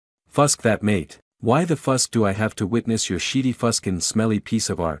Fusk that mate. Why the fusk do I have to witness your sheety fuskin' smelly piece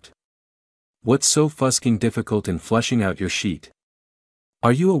of art? What's so fusking difficult in flushing out your sheet?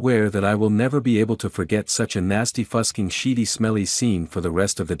 Are you aware that I will never be able to forget such a nasty fusking sheety smelly scene for the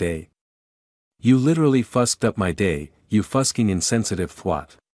rest of the day? You literally fusked up my day, you fusking insensitive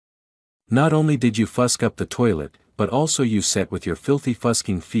thwat. Not only did you fusk up the toilet, but also you sat with your filthy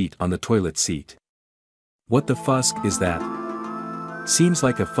fusking feet on the toilet seat. What the fusk is that? Seems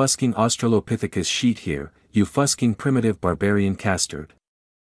like a fusking Australopithecus sheet here, you fusking primitive barbarian castard.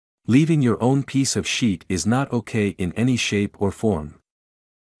 Leaving your own piece of sheet is not okay in any shape or form.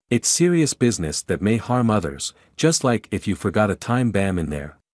 It's serious business that may harm others, just like if you forgot a time bomb in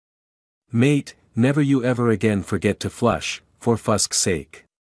there. Mate, never you ever again forget to flush, for fusk's sake.